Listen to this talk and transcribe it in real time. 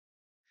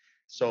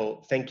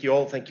So thank you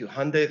all. Thank you,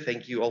 Hande.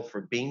 Thank you all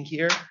for being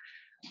here.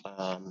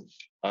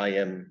 I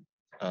am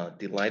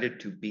delighted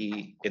to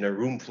be in a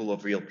room full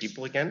of real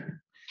people again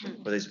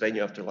for this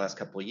venue after the last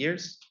couple of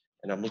years.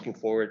 And I'm looking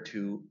forward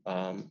to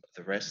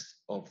the rest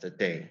of the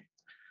day.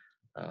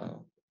 Let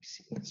me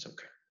see, it's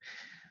okay.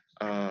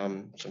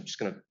 So I'm just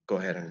going to go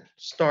ahead and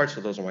start.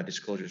 So those are my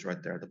disclosures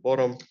right there at the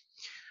bottom.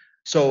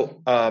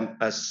 So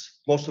as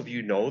most of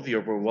you know, the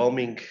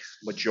overwhelming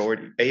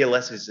majority,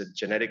 ALS is a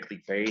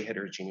genetically very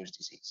heterogeneous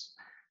disease.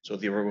 So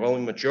the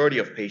overwhelming majority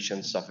of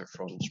patients suffer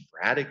from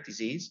sporadic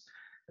disease.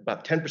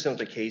 About 10% of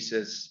the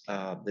cases,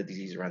 the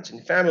disease runs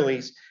in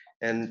families.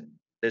 And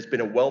there's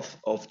been a wealth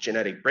of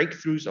genetic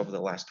breakthroughs over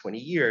the last 20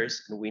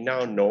 years. And we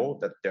now know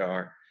that there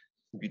are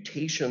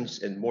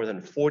mutations in more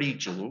than 40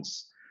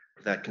 genes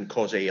that can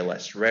cause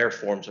ALS, rare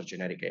forms of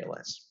genetic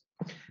ALS.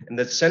 And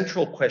the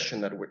central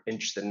question that we're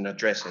interested in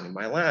addressing in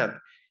my lab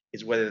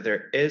is whether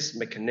there is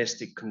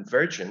mechanistic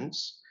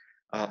convergence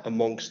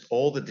amongst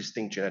all the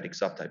distinct genetic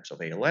subtypes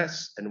of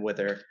ALS, and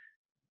whether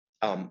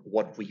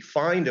what we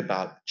find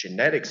about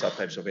genetic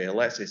subtypes of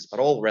ALS is at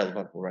all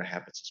relevant for what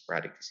happens in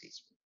sporadic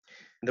disease.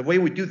 And the way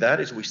we do that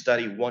is we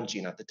study one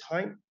gene at a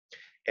time.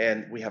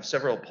 And we have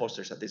several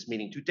posters at this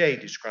meeting today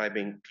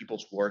describing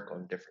people's work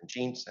on different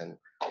genes. And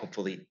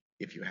hopefully,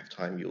 if you have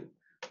time, you'll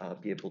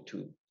be able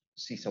to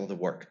see some of the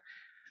work.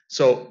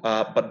 So,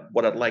 but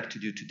what I'd like to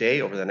do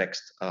today over the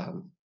next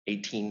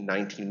 18,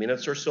 19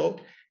 minutes or so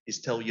is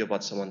tell you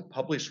about some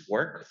unpublished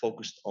work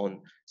focused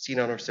on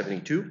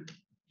C9orf72,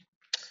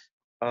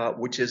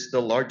 which is the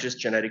largest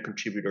genetic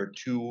contributor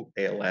to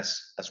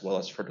ALS as well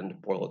as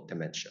frontotemporal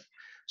dementia.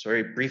 So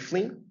very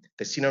briefly,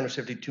 the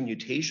C9orf72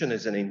 mutation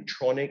is an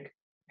intronic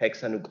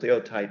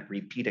hexanucleotide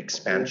repeat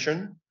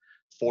expansion,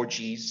 4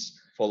 Gs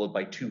followed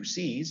by 2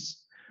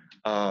 Cs,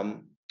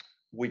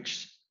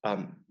 which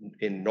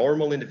in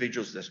normal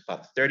individuals, there's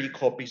about 30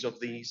 copies of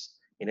these.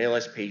 In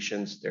ALS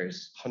patients,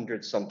 there's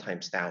hundreds,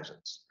 sometimes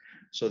thousands.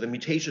 So the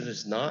mutation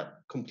is not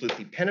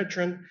completely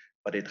penetrant,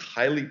 but it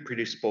highly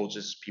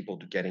predisposes people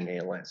to getting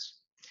ALS.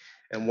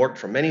 And work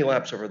from many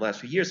labs over the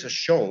last few years has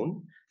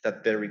shown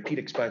that the repeat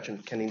expansion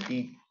can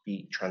indeed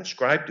be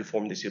transcribed to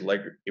form this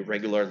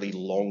irregularly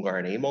long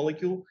RNA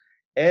molecule,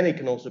 and it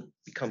can also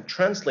become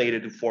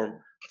translated to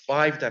form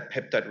 5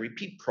 dipeptide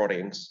repeat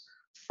proteins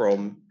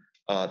from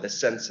the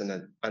sense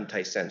and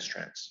anti-sense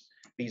strands.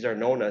 These are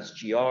known as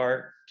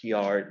GR,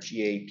 PR,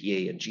 GA,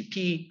 PA, and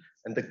GP,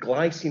 and the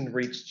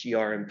glycine-rich GR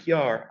and PR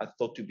are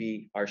thought to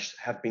be,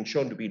 have been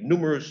shown to be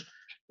numerous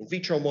in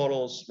vitro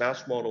models,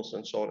 mouse models,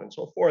 and so on and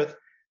so forth,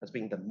 as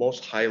being the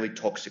most highly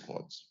toxic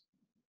ones.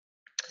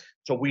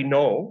 So we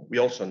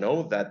also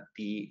know that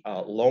the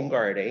long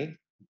RNA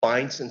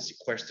binds and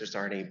sequesters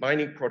RNA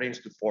binding proteins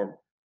to form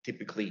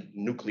typically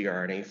nuclear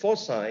RNA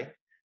foci.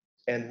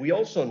 And we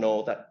also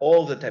know that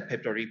all the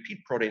dipeptide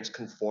repeat proteins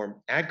can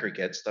form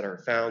aggregates that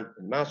are found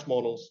in mouse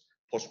models,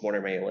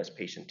 postmortem ALS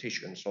patient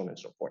tissue, and so on and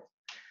so forth.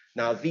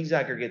 Now, these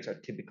aggregates are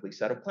typically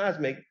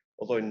cytoplasmic,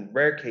 although in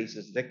rare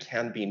cases, they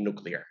can be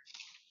nuclear.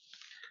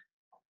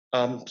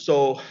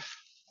 So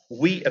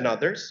we and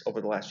others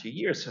over the last few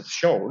years have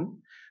shown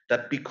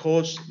that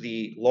because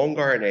the long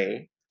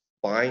RNA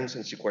binds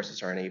and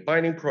sequesters RNA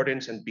binding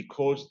proteins, and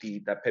because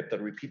the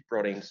dipeptide repeat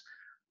proteins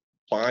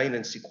bind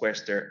and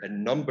sequester a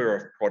number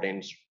of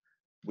proteins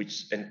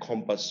which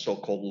encompass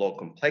so-called low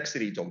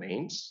complexity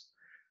domains,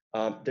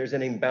 there's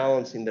an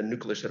imbalance in the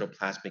nuclear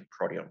cytoplasmic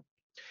proteome.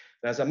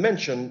 And as I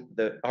mentioned,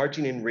 the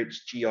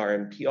arginine-rich GR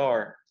and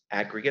PR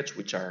aggregates,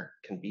 which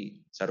can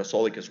be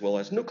cytosolic as well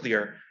as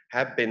nuclear,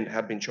 have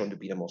been shown to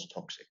be the most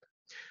toxic.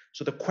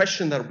 So the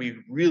question that we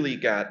really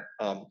got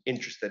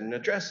interested in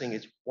addressing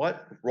is,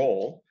 what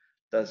role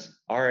does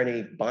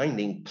RNA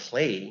binding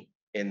play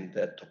in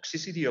the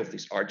toxicity of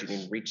these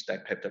arginine-rich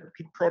dipeptide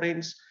repeat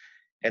proteins?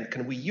 And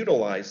can we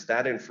utilize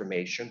that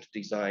information to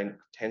design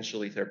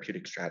potentially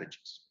therapeutic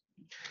strategies?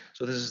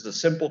 So this is the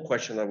simple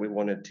question that we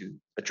wanted to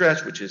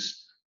address, which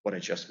is what I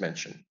just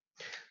mentioned.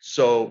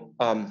 So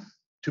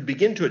to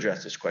begin to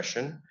address this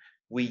question,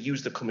 we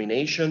use the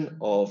combination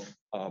of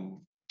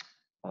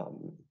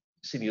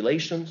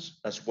simulations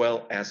as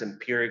well as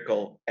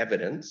empirical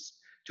evidence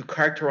to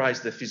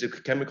characterize the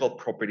physicochemical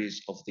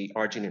properties of the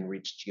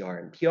arginine-rich GR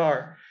and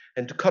PR.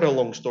 And to cut a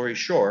long story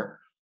short,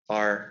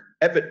 our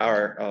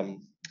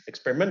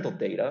experimental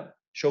data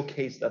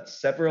showcase that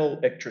several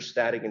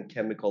electrostatic and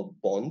chemical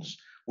bonds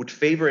would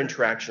favor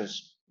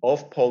interactions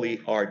of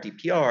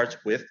poly-R-DPRs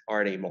with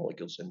RNA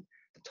molecules, and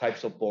the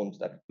types of bonds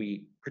that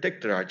we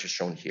predicted are just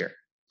shown here.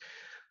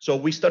 So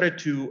we started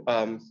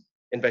to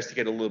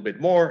investigate a little bit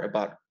more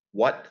about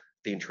what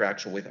the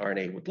interaction with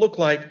RNA would look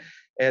like.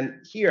 And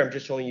here I'm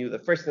just showing you the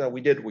first thing that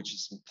we did, which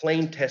is some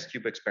plain test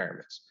tube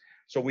experiments.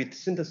 So we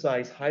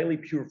synthesized highly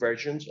pure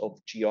versions of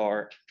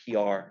GR,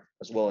 PR,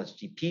 as well as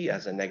GP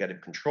as a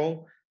negative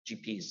control.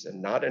 GP is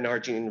not an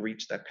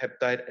arginine-rich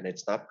dipeptide, and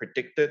it's not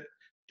predicted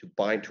to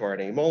bind to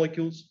RNA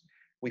molecules.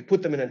 We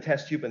put them in a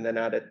test tube and then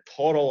added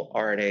total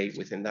RNA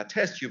within that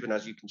test tube. And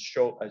as you can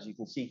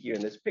see here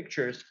in these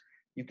pictures,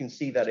 you can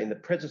see that in the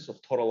presence of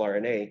total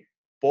RNA,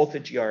 both the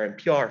GR and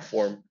PR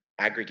form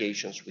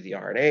aggregations with the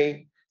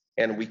RNA,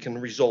 and we can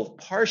resolve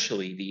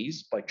partially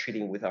these by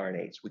treating with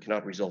RNAs. We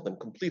cannot resolve them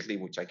completely,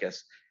 which I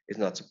guess is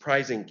not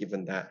surprising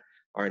given that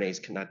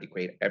RNAs cannot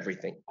degrade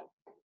everything,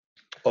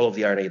 all of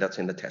the RNA that's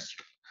in the test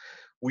tube.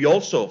 We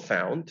also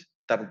found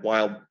that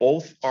while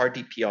both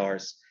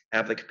RDPRs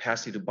have the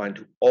capacity to bind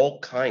to all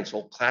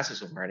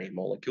classes of RNA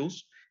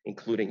molecules,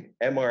 including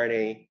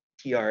mRNA,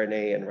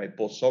 tRNA, and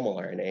ribosomal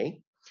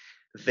RNA,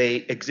 they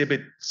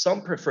exhibit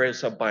some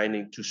preferential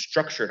binding to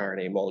structured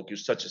RNA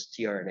molecules such as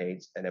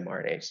tRNAs and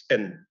mRNAs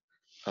and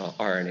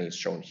RNAs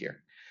shown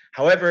here.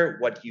 However,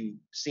 what you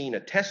see in a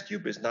test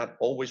tube is not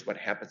always what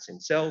happens in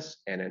cells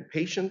and in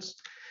patients.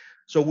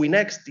 So we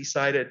next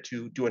decided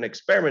to do an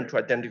experiment to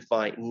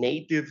identify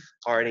native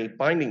RNA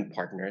binding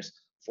partners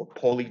for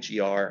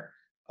poly-GR,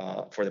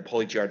 for the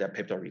poly-GR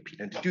dipeptide repeat.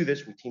 And to do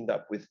this, we teamed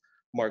up with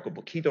Marco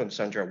Bocchito and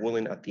Sandra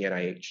Woolen at the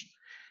NIH.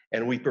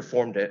 And we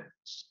performed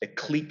a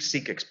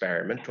CLEAP-seq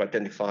experiment to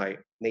identify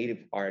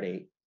native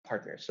RNA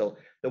partners. So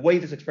the way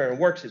this experiment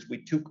works is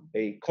we took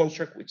a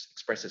construct which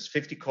expresses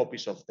 50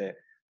 copies of the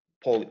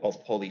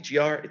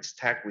poly-GR. It's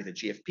tagged with a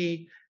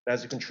GFP. And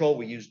as a control,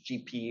 we use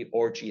GP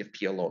or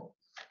GFP alone.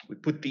 We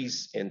put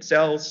these in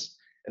cells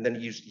and then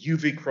use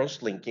UV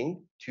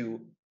cross-linking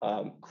to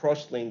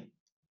cross-link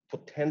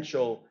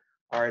potential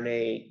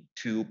RNA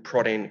to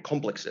protein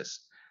complexes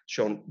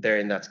shown there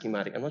in that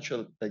schematic. I'm not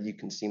sure that you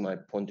can see my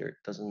pointer. It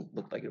doesn't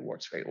look like it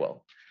works very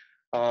well.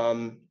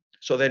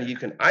 So then you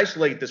can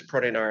isolate this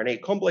protein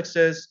RNA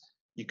complexes,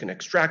 you can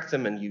extract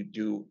them, and you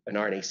do an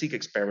RNA-seq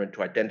experiment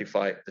to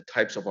identify the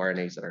types of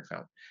RNAs that are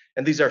found.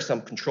 And these are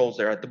some controls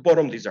there at the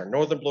bottom. These are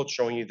northern blots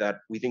showing you that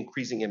with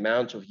increasing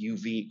amounts of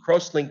UV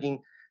cross-linking,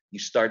 you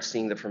start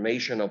seeing the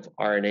formation of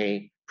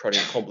RNA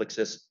protein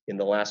complexes in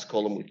the last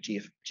column with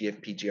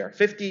GFP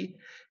GR50.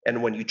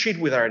 And when you treat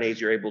with RNAs,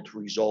 you're able to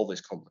resolve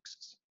these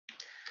complexes.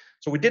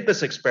 So we did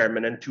this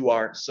experiment, and to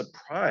our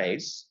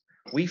surprise,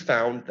 we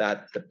found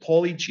that the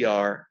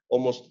poly-GR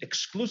almost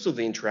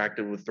exclusively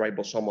interacted with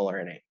ribosomal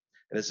RNA.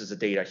 And this is the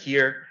data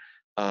here.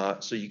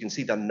 So you can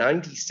see that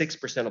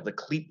 96% of the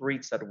CLEAP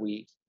reads that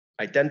we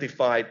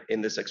identified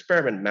in this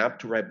experiment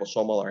mapped to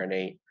ribosomal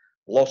RNA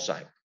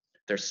loci.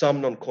 There's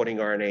some non-coding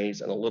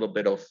RNAs and a little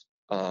bit of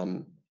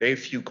very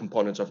few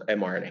components of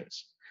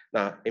mRNAs.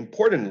 Now,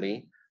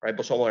 importantly,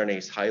 ribosomal RNA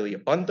is highly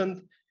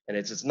abundant, and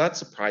it's not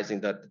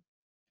surprising that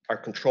our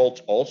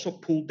controls also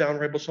pulled down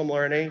ribosomal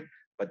RNA,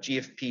 but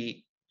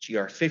GFP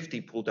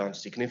GR50 pulled down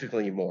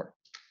significantly more.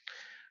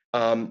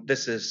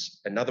 This is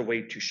another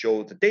way to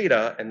show the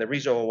data, and the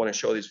reason I want to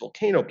show this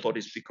volcano plot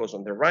is because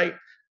on the right,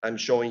 I'm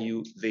showing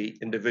you the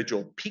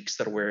individual peaks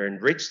that were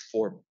enriched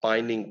for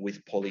binding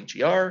with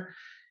poly-GR.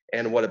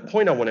 And what a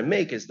point I want to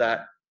make is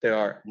that there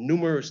are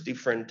numerous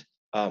different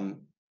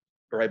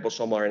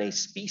ribosomal RNA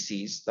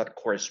species that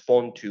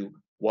correspond to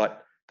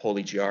what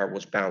poly-GR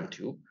was bound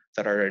to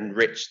that are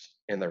enriched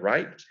in the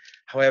right.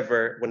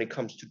 However, when it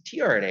comes to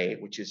tRNA,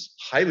 which is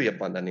highly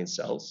abundant in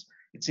cells,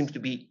 it seems to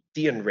be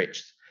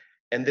de-enriched.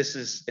 And this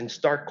is in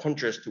stark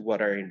contrast to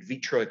what our in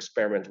vitro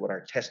experiment, what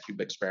our test tube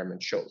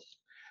experiment shows.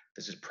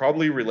 This is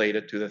probably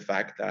related to the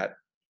fact that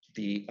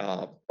the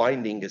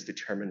binding is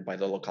determined by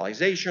the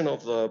localization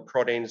of the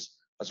proteins,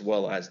 as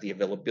well as the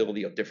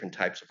availability of different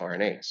types of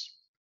RNAs.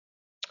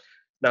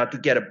 Now, to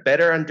get a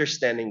better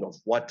understanding of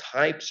what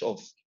types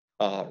of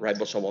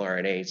ribosomal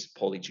RNAs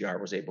poly-GR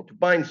was able to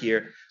bind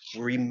here,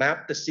 we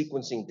mapped the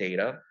sequencing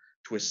data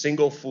to a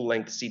single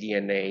full-length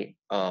cDNA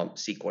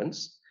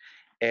sequence.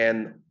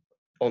 And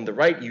on the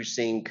right, you're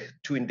seeing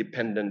two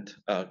independent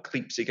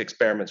CLEAP-seq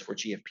experiments for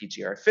GFP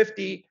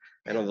GR50,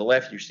 and on the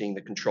left, you're seeing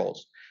the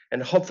controls.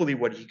 And hopefully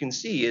what you can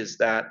see is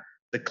that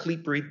the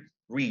CLEAP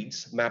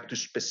reads map to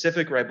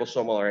specific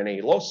ribosomal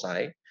RNA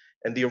loci,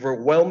 and the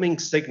overwhelming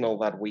signal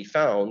that we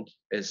found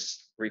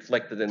is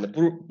reflected in the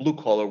blue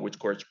color, which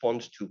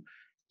corresponds to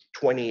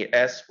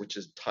 28S, which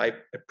is a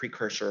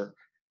precursor,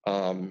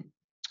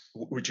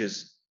 which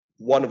is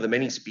one of the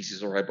many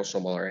species of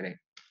ribosomal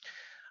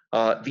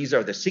RNA. These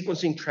are the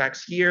sequencing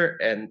tracks here,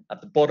 and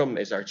at the bottom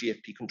is our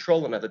GFP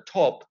control, and at the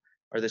top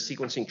are the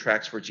sequencing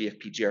tracks for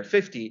GFP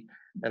GR50.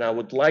 And I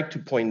would like to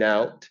point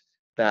out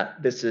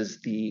that this is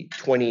the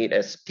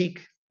 28S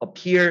peak up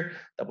here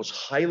that was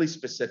highly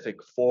specific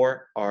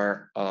for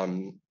our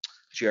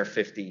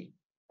GR50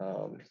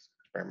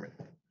 experiment.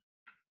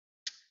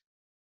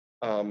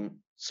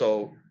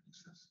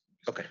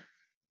 Okay,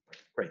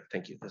 great,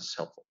 thank you, this is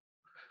helpful.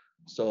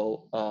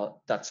 So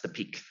that's the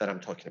peak that I'm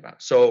talking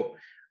about. So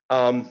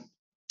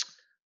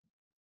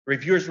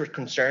reviewers were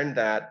concerned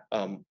that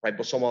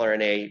ribosomal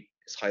RNA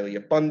is highly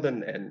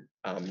abundant and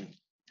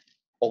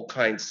all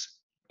kinds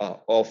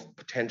of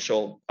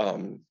potential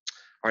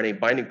RNA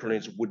binding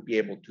proteins would be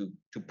able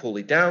to pull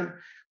it down.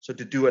 So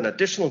to do an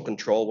additional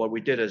control, what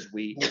we did is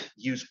we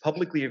used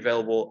publicly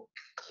available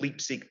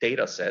CLEAP-seq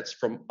data sets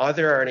from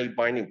other RNA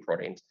binding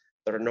proteins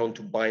that are known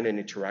to bind and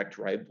interact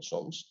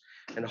ribosomes.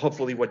 And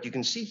hopefully what you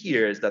can see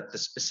here is that the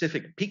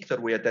specific peak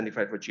that we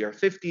identified for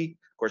GR50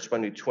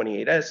 corresponding to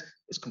 28S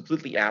is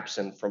completely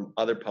absent from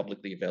other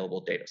publicly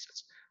available data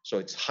sets. So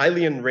it's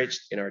highly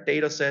enriched in our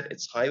data set,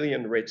 it's highly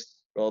enriched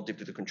relative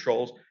to the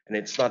controls, and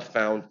it's not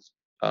found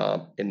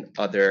in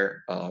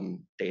other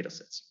data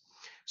sets.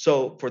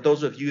 So for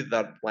those of you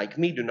that, like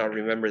me, do not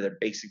remember their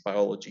basic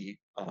biology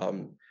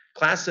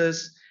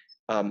classes,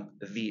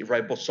 the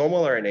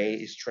ribosomal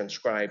RNA is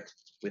transcribed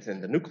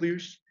within the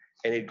nucleus,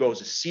 and it goes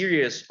a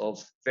series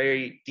of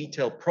very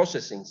detailed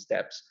processing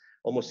steps,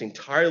 almost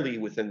entirely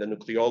within the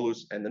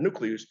nucleolus and the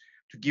nucleus,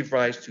 to give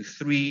rise to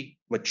 3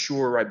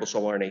 mature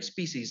ribosomal RNA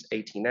species,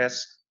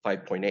 18S,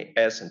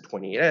 5.8S, and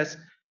 28S.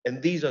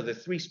 And these are the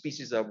 3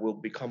 species that will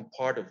become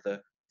part of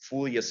the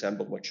fully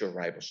assembled mature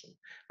ribosome.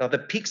 Now, the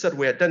peaks that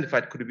we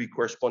identified could be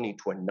corresponding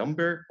to a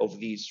number of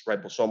these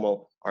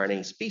ribosomal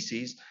RNA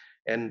species.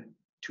 And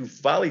to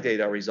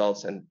validate our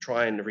results and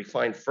try and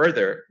refine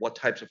further what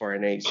types of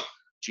RNAs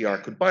GR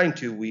could bind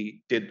to,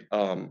 we did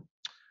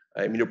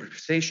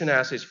immunoprecipitation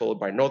assays followed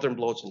by northern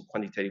blots and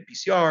quantitative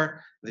PCR.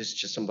 This is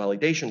just some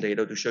validation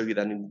data to show you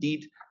that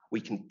indeed we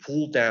can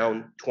pull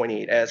down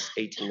 28S,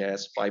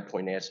 18S,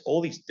 5.S,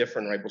 all these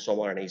different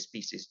ribosomal RNA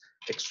species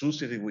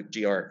exclusively with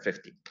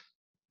GR50.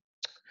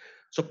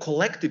 So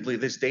collectively,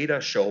 this data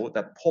show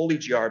that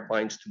poly-GR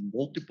binds to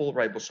multiple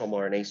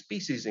ribosomal RNA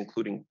species,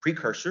 including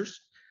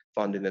precursors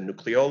found in the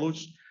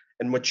nucleolus,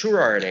 and mature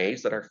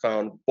RNAs that are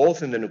found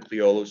both in the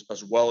nucleolus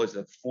as well as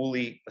the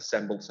fully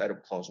assembled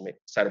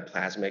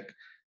cytoplasmic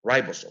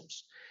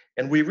ribosomes.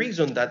 And we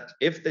reasoned that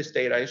if this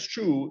data is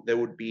true, there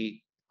would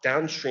be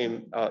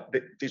downstream,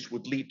 this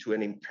would lead to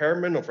an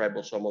impairment of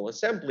ribosomal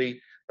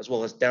assembly, as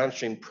well as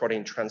downstream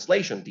protein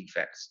translation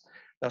defects.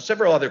 Now,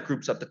 several other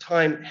groups at the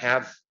time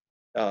have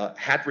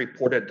had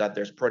reported that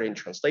there's protein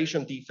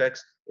translation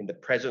defects in the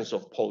presence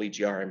of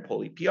poly-GR and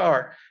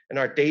poly-PR, and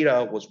our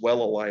data was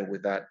well aligned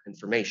with that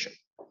information.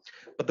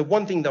 But the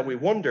one thing that we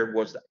wondered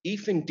was that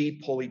if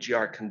indeed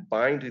poly-GR can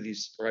bind to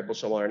these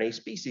ribosomal RNA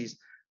species,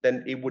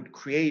 then it would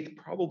create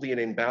probably an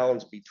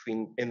imbalance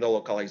in the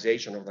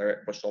localization of the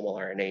ribosomal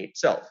RNA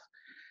itself.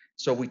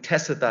 So we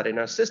tested that in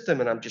our system,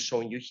 and I'm just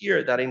showing you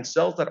here that in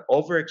cells that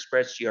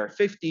overexpress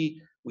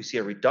GR50, we see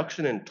a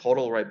reduction in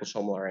total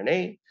ribosomal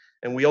RNA,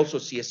 and we also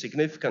see a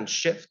significant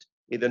shift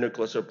in the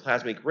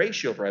nucleocytoplasmic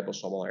ratio of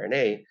ribosomal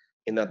RNA,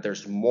 in that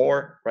there's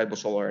more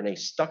ribosomal RNA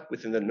stuck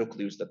within the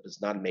nucleus that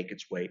does not make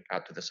its way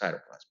out to the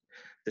cytoplasm.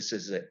 This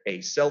is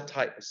a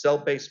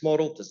cell-based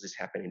model. Does this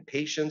happen in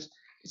patients?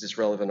 Is this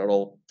relevant at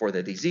all for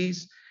the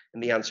disease?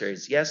 And the answer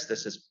is yes.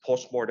 This is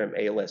postmortem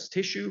ALS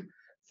tissue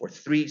for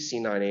 3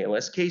 C9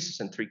 ALS cases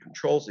and 3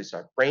 controls. These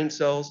are brain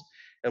cells.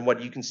 And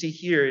what you can see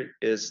here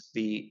is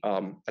the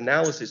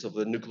analysis of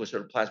the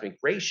nucleocytoplasmic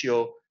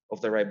ratio of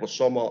the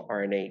ribosomal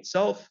RNA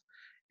itself.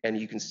 And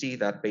you can see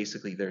that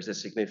basically there's a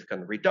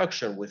significant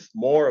reduction with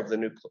more of the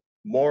ribosomal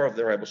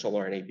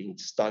RNA being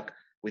stuck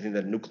within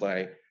the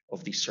nuclei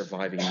of these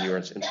surviving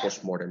neurons in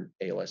postmortem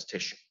ALS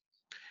tissue.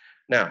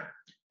 Now,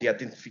 the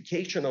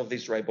identification of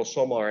this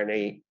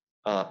ribosomal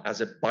RNA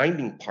as a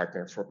binding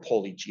partner for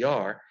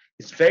poly-GR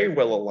is very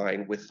well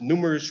aligned with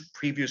numerous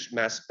previous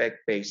mass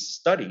spec-based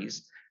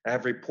studies that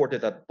have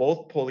reported that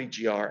both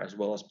poly-GR as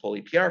well as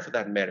poly-PR, for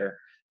that matter,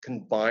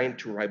 can bind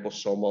to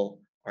ribosomal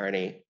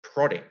ribosomal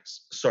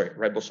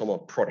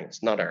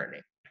proteins, not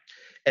RNA.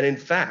 And in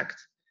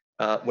fact,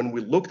 when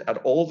we looked at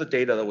all the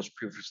data that was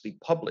previously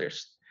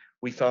published,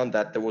 we found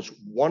that there was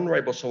one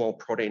ribosomal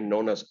protein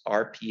known as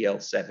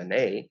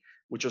RPL7A,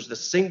 which was the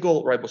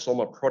single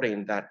ribosomal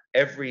protein that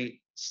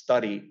every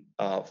study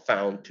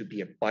found to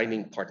be a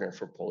binding partner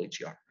for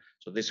poly-GR.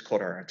 So this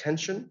caught our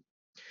attention.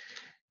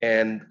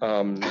 And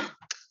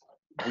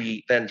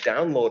we then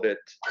downloaded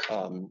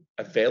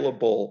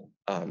available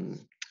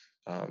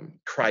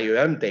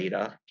cryo-EM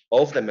data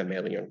of the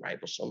mammalian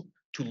ribosome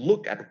to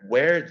look at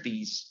where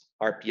these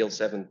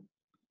RPL7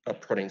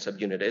 protein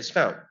subunit is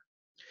found.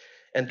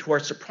 And to our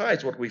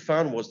surprise, what we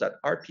found was that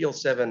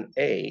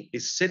RPL7A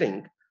is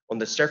sitting on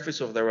the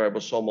surface of the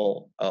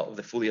ribosomal, of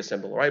the fully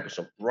assembled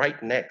ribosome,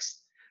 right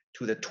next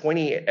to the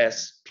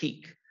 28S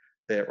peak,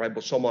 the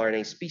ribosomal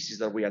RNA species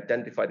that we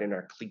identified in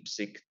our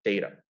CLEAP-seq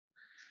data.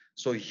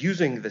 So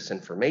using this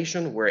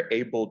information, we're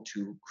able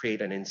to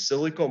create an in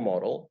silico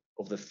model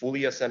of the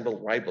fully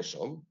assembled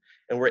ribosome,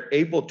 and we're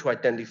able to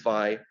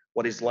identify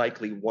what is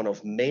likely one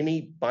of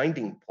many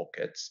binding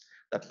pockets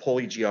that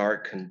poly-GR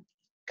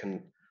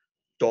can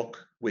dock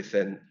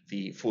within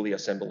the fully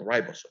assembled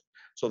ribosome.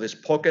 So this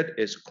pocket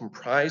is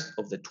comprised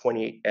of the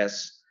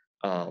 28S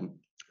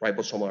ribosomal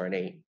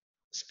RNA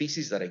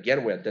species that,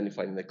 again, we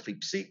identified in the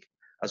CLEAP-seq,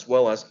 as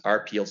well as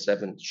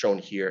RPL7 shown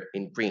here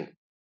in green.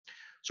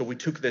 So we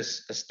took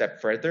this a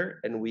step further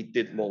and we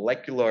did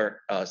molecular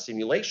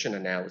simulation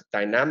analysis,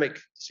 dynamic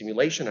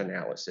simulation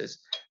analysis,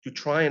 to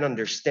try and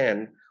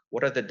understand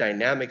what are the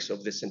dynamics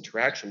of this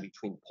interaction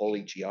between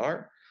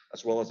poly-GR,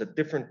 as well as the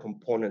different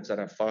components that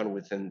are found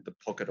within the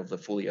pocket of the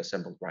fully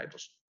assembled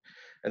ribosome.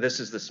 And this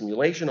is the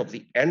simulation of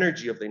the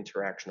energy of the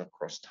interaction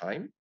across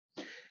time.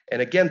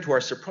 And again, to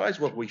our surprise,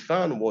 what we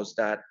found was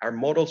that our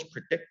models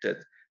predicted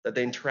that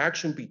the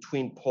interaction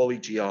between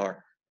poly-GR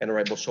and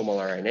ribosomal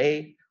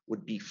RNA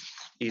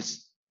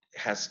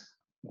has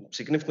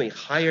significantly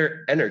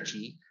higher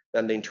energy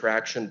than the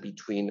interaction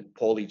between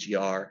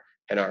poly-GR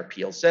and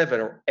RPL7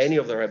 or any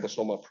of the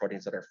ribosomal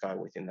proteins that are found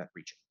within that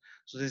region.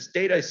 So this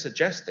data is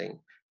suggesting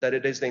that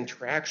it is the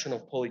interaction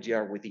of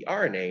poly-GR with the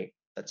RNA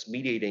that's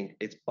mediating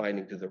its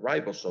binding to the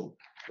ribosome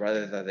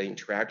rather than the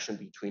interaction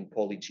between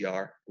poly-GR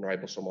and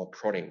ribosomal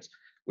proteins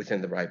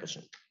within the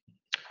ribosome.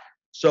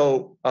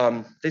 So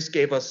this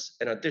gave us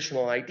an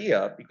additional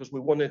idea because we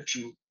wanted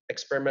to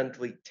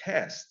experimentally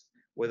test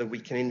whether we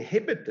can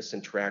inhibit this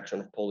interaction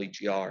of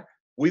poly-GR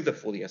with the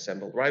fully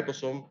assembled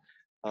ribosome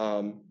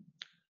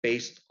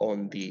based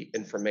on the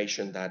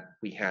information that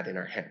we had in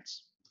our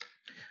hands.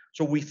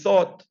 So we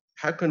thought,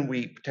 how can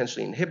we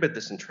potentially inhibit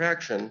this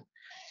interaction?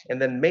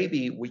 And then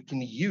maybe we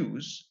can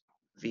use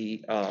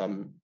the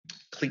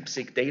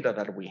CLEAP-seq data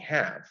that we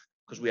have,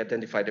 because we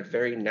identified a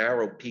very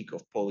narrow peak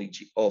of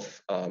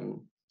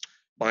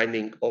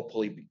binding of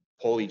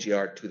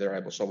poly-GR to the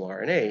ribosomal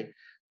RNA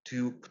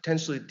to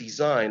potentially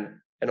design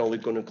an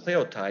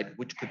oligonucleotide,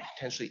 which could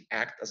potentially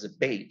act as a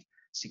bait,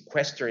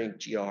 sequestering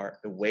GR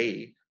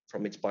away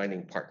from its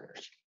binding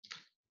partners.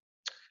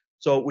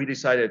 So we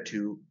decided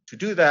to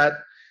do that.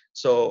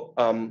 So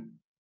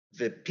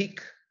the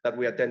peak that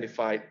we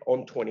identified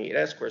on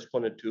 28S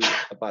corresponded to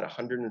about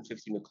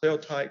 150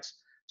 nucleotides.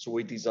 So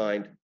we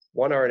designed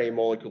one RNA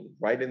molecule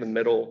right in the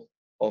middle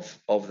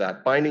of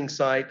that binding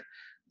site,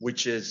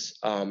 which is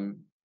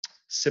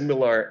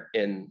similar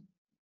in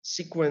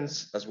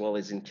sequence as well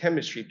as in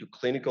chemistry to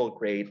clinical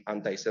grade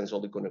antisense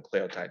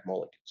oligonucleotide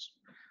molecules.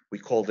 We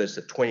call this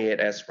the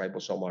 28S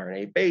ribosomal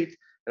RNA bait.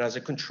 And as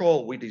a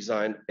control, we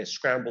designed a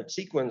scrambled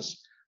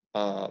sequence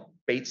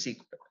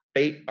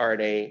bait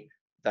RNA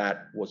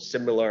that was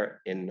similar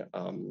in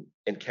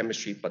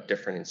chemistry, but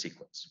different in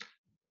sequence.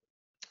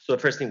 So the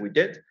first thing we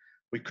did,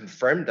 we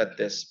confirmed that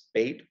this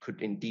bait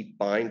could indeed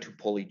bind to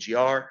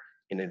poly-GR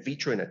in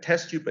vitro in a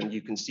test tube. And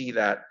you can see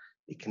that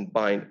it can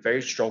bind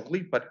very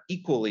strongly, but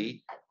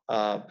equally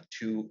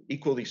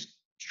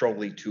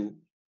strongly to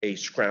a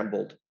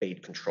scrambled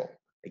bait control.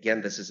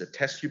 Again, this is a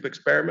test tube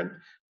experiment.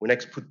 We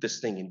next put this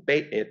thing in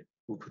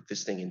we put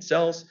this thing in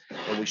cells,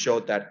 and we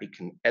showed that it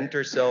can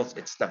enter cells.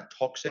 It's not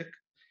toxic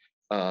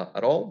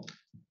at all.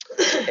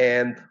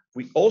 And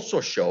we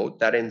also showed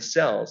that in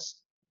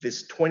cells,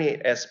 this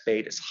 28S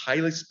bait is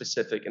highly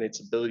specific in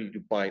its ability to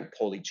bind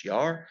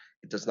poly-GR.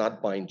 It does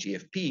not bind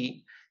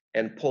GFP,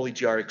 and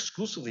poly-GR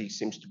exclusively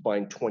seems to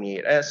bind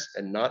 28S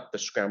and not the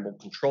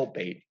scrambled control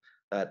bait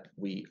that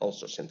we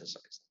also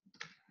synthesized.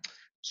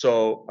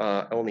 So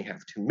I only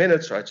have 2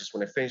 minutes, so I just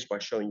want to finish by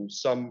showing you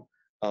some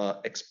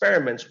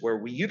experiments where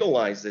we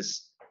utilize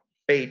this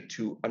bait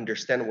to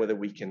understand whether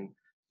we can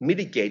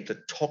mitigate the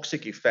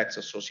toxic effects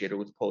associated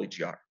with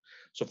poly-GR.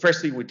 So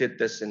firstly, we did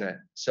this in a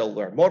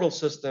cellular model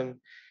system,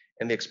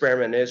 and the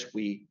experiment is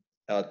we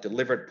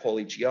delivered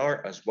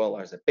poly-GR as well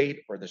as a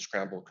bait or the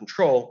scrambled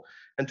control.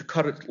 And to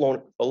cut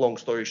a long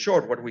story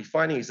short, what we're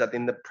finding is that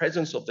in the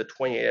presence of the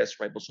 28S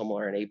ribosomal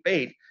RNA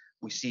bait,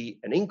 we see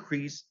an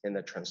increase in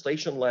the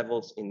translation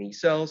levels in these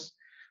cells.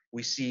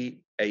 We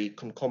see a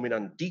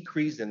concomitant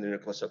decrease in the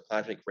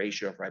nucleoside-plasmid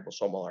ratio of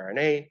ribosomal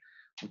RNA,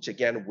 which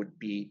again would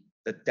be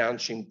the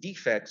downstream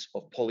defects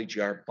of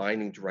poly-GR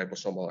binding to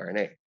ribosomal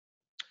RNA.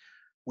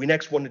 We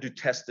next wanted to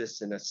test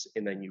this in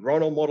a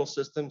neuronal model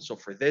system. So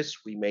for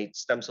this, we made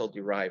stem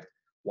cell-derived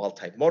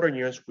wild-type motor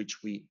neurons,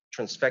 which we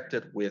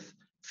transfected with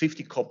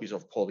 50 copies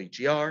of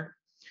poly-GR.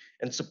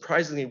 And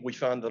surprisingly, we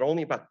found that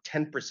only about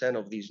 10%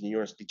 of these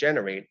neurons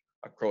degenerate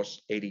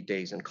across 80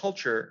 days in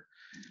culture.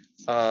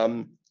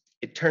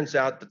 It turns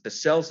out that the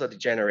cells that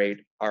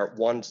degenerate are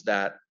ones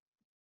that,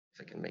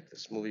 if I can make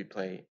this movie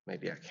play,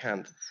 maybe I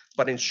can't.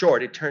 But in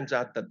short, it turns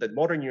out that the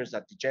motor neurons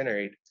that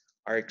degenerate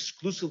are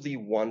exclusively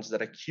ones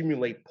that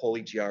accumulate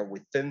poly-GR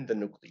within the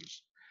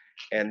nucleus.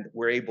 And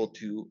we're able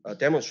to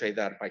demonstrate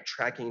that by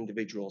tracking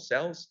individual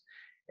cells.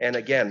 And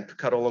again, to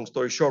cut a long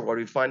story short, what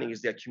we're finding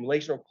is the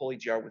accumulation of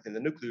poly-GR within the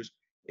nucleus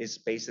is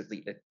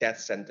basically a death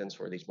sentence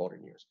for these motor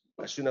neurons.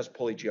 As soon as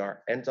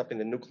poly-GR ends up in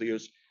the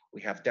nucleus,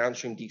 we have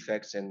downstream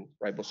defects in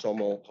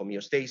ribosomal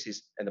homeostasis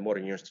and the motor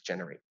neurons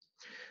degenerate.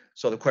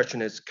 So the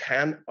question is,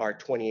 can our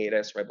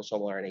 28S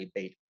ribosomal RNA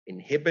bait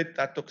inhibit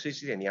that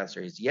toxicity? And the answer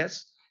is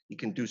yes. It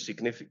can do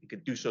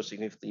so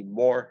significantly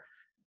more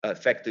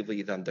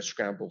effectively than the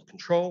scrambled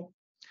control.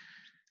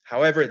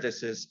 However,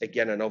 this is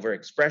again an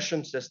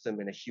overexpression system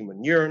in a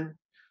human neuron.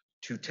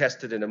 To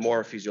test it in a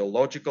more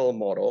physiological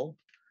model,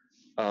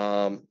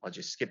 I'll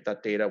just skip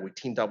that data. We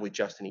teamed up with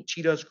Justin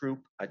Ichida's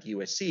group at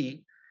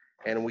USC,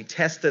 and we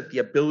tested the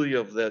ability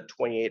of the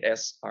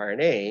 28S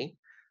RNA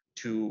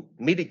to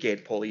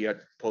mitigate poly-GR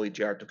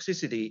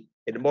toxicity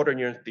in motor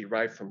neurons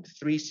derived from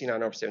 3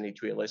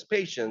 C9orf72 ALS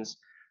patients,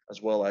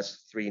 as well as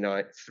three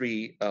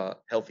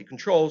healthy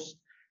controls.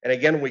 And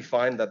again, we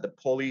find that the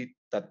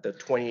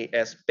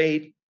 28S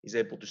bait is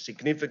able to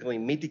significantly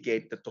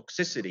mitigate the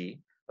toxicity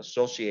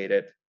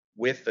associated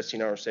with the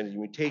C9orf72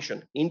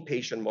 mutation in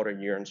patient motor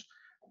neurons.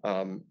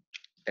 And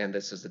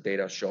this is the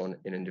data shown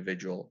in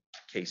individual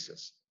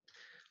cases.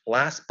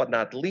 Last but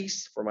not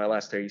least, for my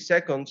last 30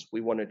 seconds,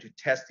 we wanted to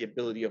test the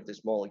ability of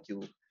this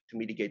molecule to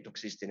mitigate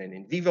toxicity in an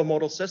in vivo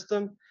model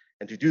system.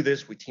 And to do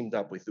this, we teamed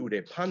up with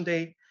Uday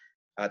Pandey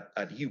at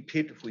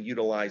UPIT, who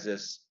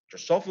utilizes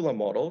Drosophila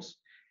models.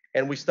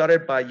 And we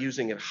started by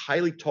using a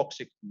highly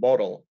toxic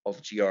model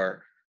of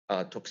GR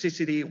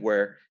toxicity,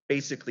 where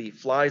basically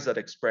flies that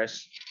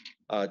express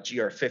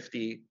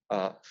GR50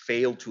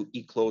 fail to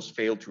eclose,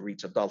 fail to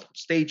reach adulthood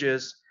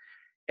stages.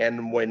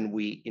 And when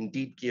we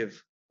indeed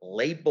give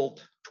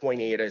labeled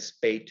 28S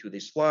bait to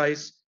these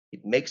flies,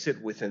 it makes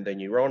it within the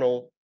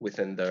neuronal,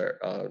 within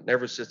the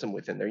nervous system,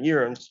 within their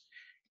neurons.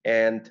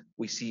 And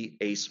we see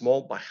a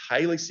small but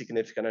highly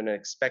significant and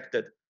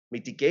unexpected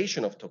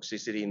mitigation of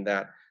toxicity in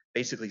that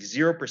basically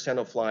 0%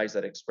 of flies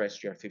that express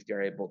GR50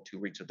 are able to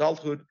reach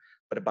adulthood,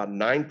 but about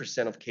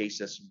 9% of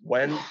cases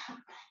when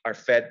are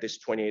fed this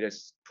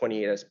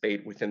 28S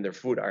bait within their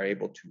food are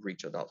able to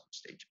reach adulthood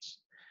stages.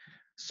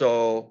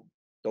 So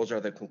those are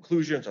the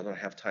conclusions. I don't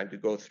have time to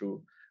go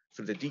through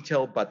the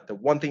detail, but the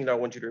one thing that I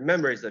want you to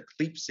remember is that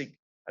CLEAP-seq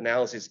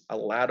analysis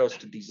allowed us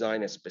to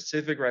design a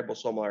specific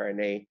ribosomal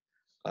RNA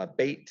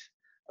bait,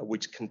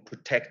 which can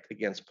protect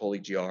against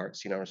poly-GR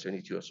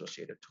C972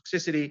 associated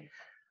toxicity.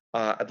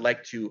 I'd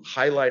like to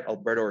highlight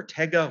Alberto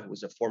Ortega, who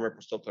is a former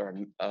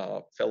postdoctoral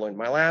fellow in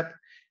my lab,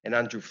 and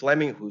Andrew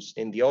Fleming, who's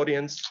in the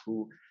audience,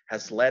 who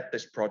has led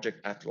this project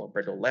after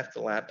Alberto left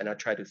the lab. And I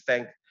try to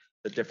thank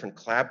the different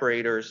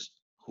collaborators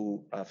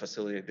who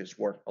facilitated this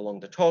work along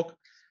the talk.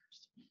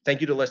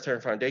 Thank you to Les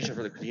Turner Foundation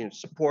for the continued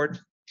support,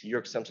 New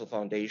York Stem Cell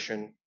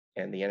Foundation,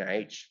 and the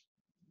NIH.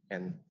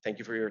 And thank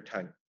you for your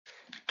time.